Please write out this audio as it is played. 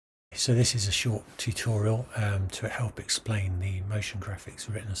So this is a short tutorial to help explain the motion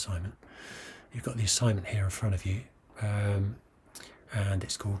graphics written assignment. You've got the assignment here in front of you, and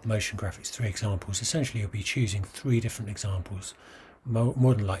it's called Motion Graphics 3 Examples. Essentially, you'll be choosing 3 different examples,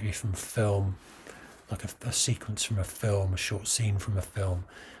 more than likely from film, like a sequence from a film, a short scene from a film,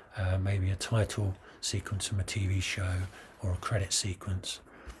 maybe a title sequence from a TV show, or a credit sequence.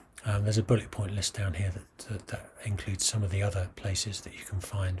 There's a bullet point list down here that includes some of the other places that you can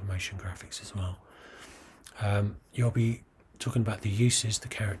find motion graphics as well. You'll be talking about the uses, the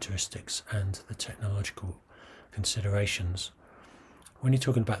characteristics, and the technological considerations. When you're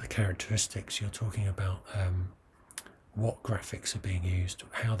talking about the characteristics, you're talking about what graphics are being used,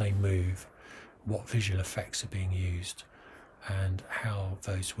 how they move, what visual effects are being used, and how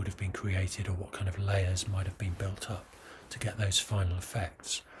those would have been created, or what kind of layers might have been built up to get those final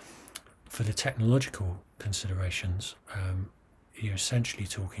effects. For the technological considerations, you're essentially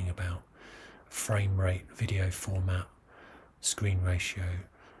talking about frame rate, video format, screen ratio,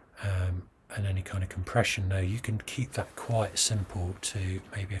 and any kind of compression. Now, you can keep that quite simple to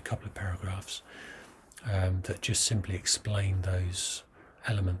maybe a couple of paragraphs that just simply explain those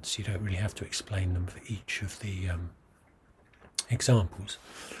elements. You don't really have to explain them for each of the examples,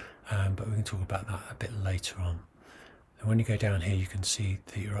 but we can talk about that a bit later on. And when you go down here, you can see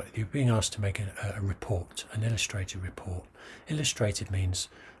that you're being asked to make a report, an illustrated report. Illustrated means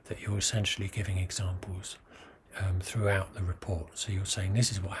that you're essentially giving examples throughout the report. So you're saying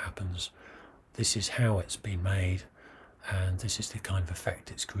this is what happens, this is how it's been made, and this is the kind of effect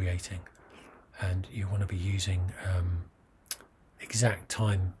it's creating. And you want to be using exact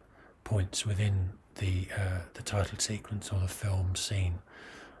time points within the title sequence or the film scene,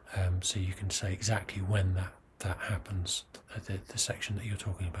 so you can say exactly when that happens, the section that you're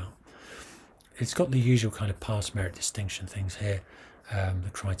talking about. It's got the usual kind of pass, merit, distinction things here, the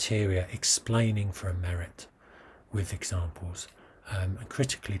criteria, explaining for a merit with examples, and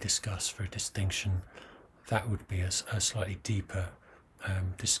critically discuss for a distinction. That would be a slightly deeper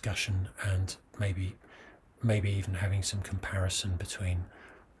discussion, and maybe even having some comparison between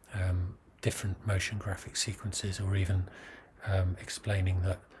different motion graphic sequences, or even explaining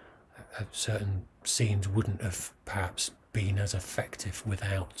that certain scenes wouldn't have perhaps been as effective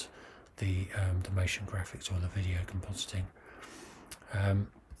without the motion graphics or the video compositing.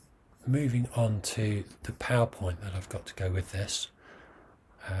 Moving on to the PowerPoint that I've got to go with this.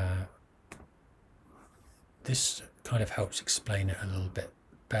 This kind of helps explain it a little bit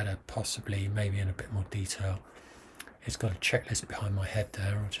better, possibly, maybe in a bit more detail. It's got a checklist behind my head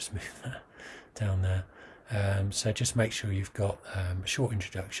there. I'll just move that down there. So just make sure you've got a short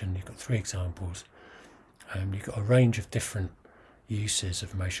introduction, you've got 3 examples, you've got a range of different uses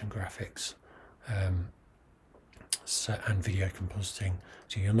of motion graphics and video compositing.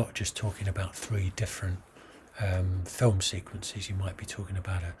 So you're not just talking about 3 different film sequences, you might be talking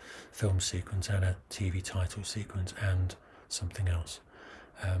about a film sequence and a TV title sequence and something else,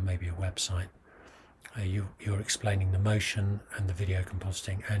 maybe a website. You're explaining the motion and the video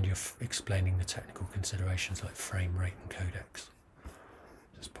compositing, and you're explaining the technical considerations like frame rate and codecs.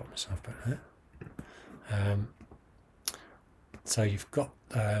 Just pop myself back there. So you've got,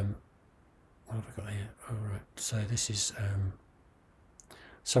 what have I got here? All right, so this is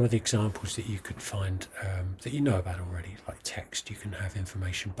some of the examples that you could find that you know about already, like text. You can have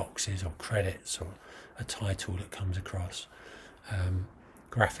information boxes or credits or a title that comes across.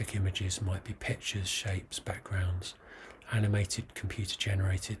 Graphic images might be pictures, shapes, backgrounds. Animated computer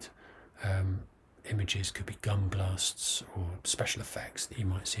generated images could be gun blasts or special effects that you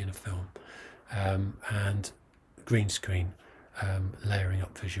might see in a film, and green screen, layering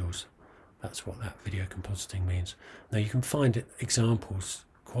up visuals. That's what that video compositing means. Now, you can find examples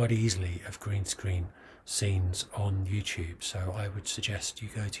quite easily of green screen scenes on YouTube, so I would suggest you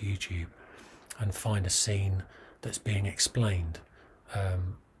go to YouTube and find a scene that's being explained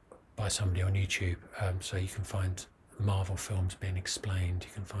by somebody on YouTube. So you can find Marvel films being explained,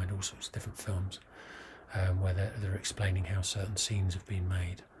 you can find all sorts of different films where they're explaining how certain scenes have been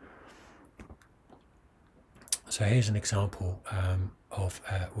made. So here's an example of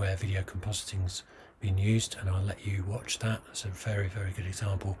where video compositing's been used, and I'll let you watch that. It's a very, very good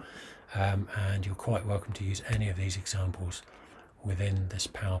example, and you're quite welcome to use any of these examples within this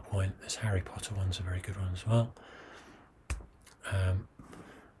PowerPoint. This Harry Potter one's a very good one as well.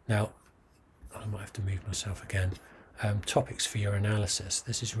 Now, I might have to move myself again. Topics for your analysis.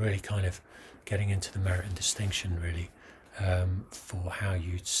 This is really kind of getting into the merit and distinction, really, for how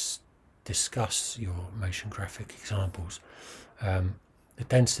you discuss your motion graphic examples. The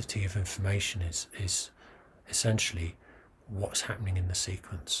density of information is essentially what's happening in the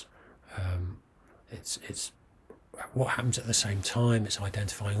sequence. It's what happens at the same time. It's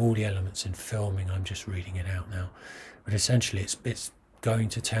identifying all the elements in filming. I'm just reading it out now, but essentially it's going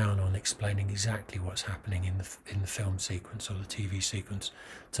to town on explaining exactly what's happening in the film sequence or the TV sequence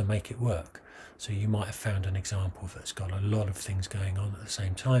to make it work. So you might have found an example that's got a lot of things going on at the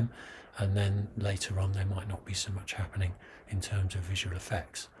same time, and then later on there might not be so much happening in terms of visual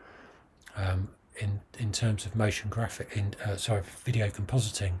effects. In terms of motion graphic, video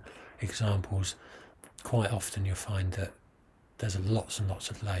compositing examples, quite often you'll find that there's lots and lots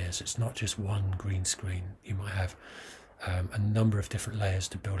of layers. It's not just one green screen. You might have a number of different layers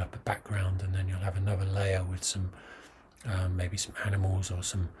to build up a background, and then you'll have another layer with some maybe some animals or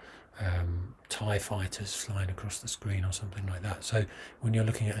some TIE fighters flying across the screen or something like that. So when you're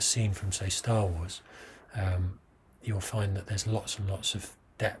looking at a scene from, say, Star Wars, you'll find that there's lots and lots of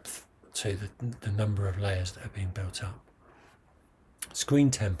depth to the number of layers that are being built up.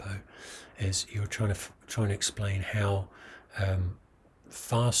 Screen tempo is you're trying to explain how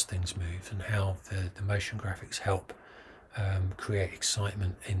fast things move and how the motion graphics help create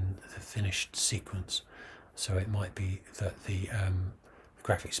excitement in the finished sequence. So it might be that the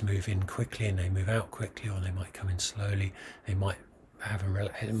graphics move in quickly and they move out quickly, or they might come in slowly. They might have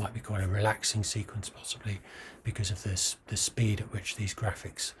it might be quite a relaxing sequence, possibly because of the speed at which these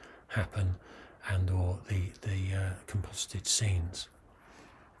graphics happen, and or the composited scenes.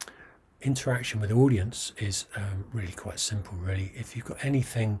 Interaction with audience is really quite simple, really. If you've got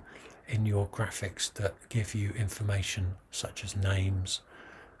anything in your graphics that give you information such as names,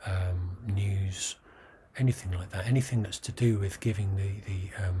 news, anything like that, anything that's to do with giving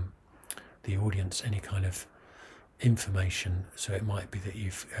the audience any kind of information. So it might be that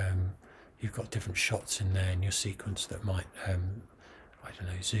you've got different shots in there in your sequence that might I don't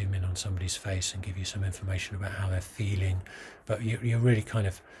know, zoom in on somebody's face and give you some information about how they're feeling, but you're really kind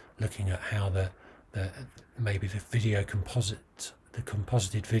of looking at how maybe the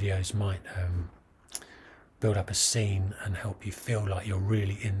composited videos might build up a scene and help you feel like you're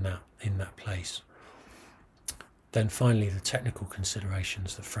really in that place. Then finally, the technical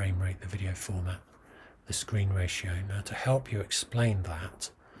considerations: the frame rate, the video format, the screen ratio. Now, to help you explain that,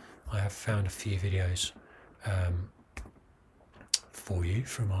 I have found a few videos for you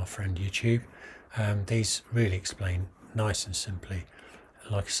from our friend YouTube. These really explain nice and simply.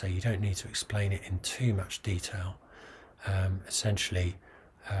 Like I say, you don't need to explain it in too much detail. Essentially,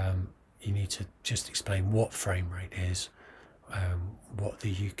 you need to just explain what frame rate is, what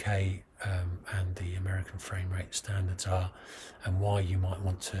the UK and the American frame rate standards are, and why you might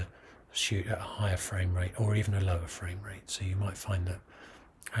want to shoot at a higher frame rate or even a lower frame rate. So you might find that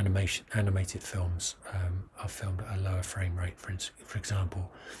animated films are filmed at a lower frame rate, for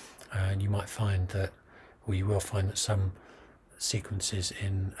example, and you might find that, or you will find that some sequences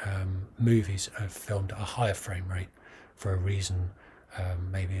in movies are filmed at a higher frame rate for a reason,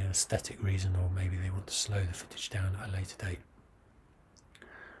 maybe an aesthetic reason, or maybe they want to slow the footage down at a later date.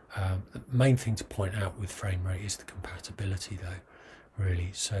 The main thing to point out with frame rate is the compatibility, though,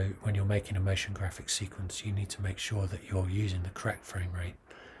 really. So when you're making a motion graphics sequence, you need to make sure that you're using the correct frame rate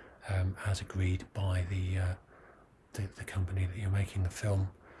as agreed by the company that you're making the film,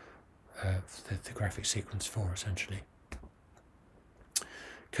 the graphic sequence for, essentially.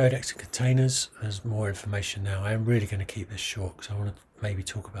 Codecs and containers, there's more information now. I am really going to keep this short because I want to maybe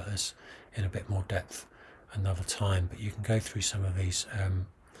talk about this in a bit more depth another time, but you can go through some of these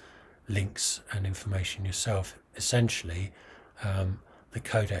links and information yourself. Essentially, the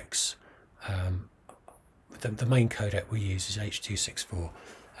codecs, the main codec we use is H.264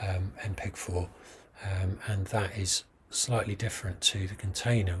 MPEG-4, and that is slightly different to the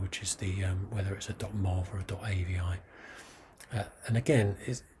container, which is the whether it's a .mov or a .avi. And again,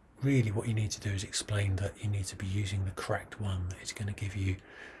 is really what you need to do is explain that you need to be using the correct one that is going to give you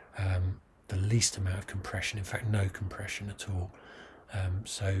the least amount of compression, in fact no compression at all.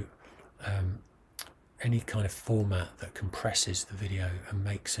 Any kind of format that compresses the video and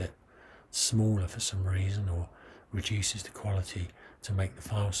makes it smaller for some reason, or reduces the quality to make the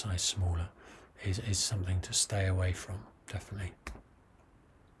file size smaller, is something to stay away from, definitely.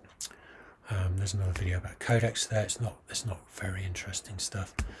 There's another video about codecs there. It's not very interesting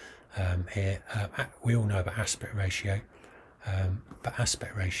stuff here. We all know about aspect ratio, but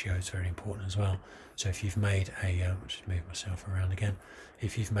aspect ratio is very important as well. So if you've made I'll just move myself around again.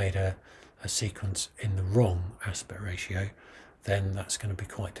 If you've made a sequence in the wrong aspect ratio, then that's going to be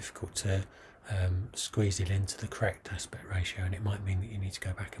quite difficult to squeeze it into the correct aspect ratio, and it might mean that you need to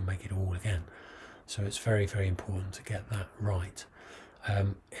go back and make it all again. So it's very, very important to get that right.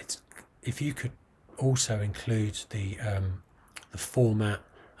 If you could also include the format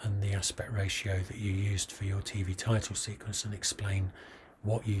and the aspect ratio that you used for your TV title sequence, and explain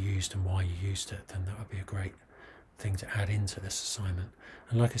what you used and why you used it, then that would be a great thing to add into this assignment.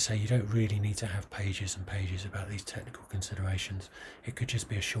 And like I say, you don't really need to have pages and pages about these technical considerations. It could just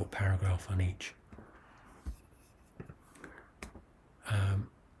be a short paragraph on each.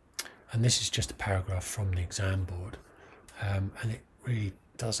 And this is just a paragraph from the exam board, and it really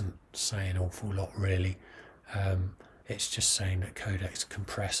doesn't say an awful lot really. It's just saying that codecs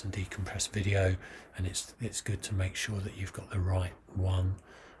compress and decompress video, and it's good to make sure that you've got the right one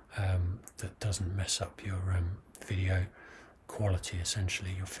that doesn't mess up your video quality,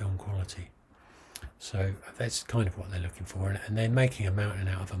 essentially your film quality. So that's kind of what they're looking for, and they're making a mountain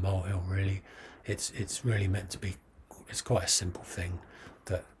out of a molehill really. It's really meant to be, it's quite a simple thing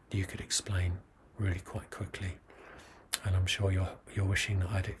that you could explain really quite quickly. And I'm sure you're wishing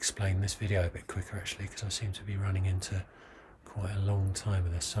that I'd explain this video a bit quicker actually, because I seem to be running into quite a long time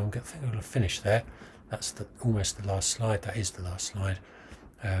with this. So I think I'm going to finish there. That's almost the last slide. That is the last slide.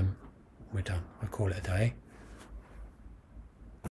 We're done. I'll call it a day.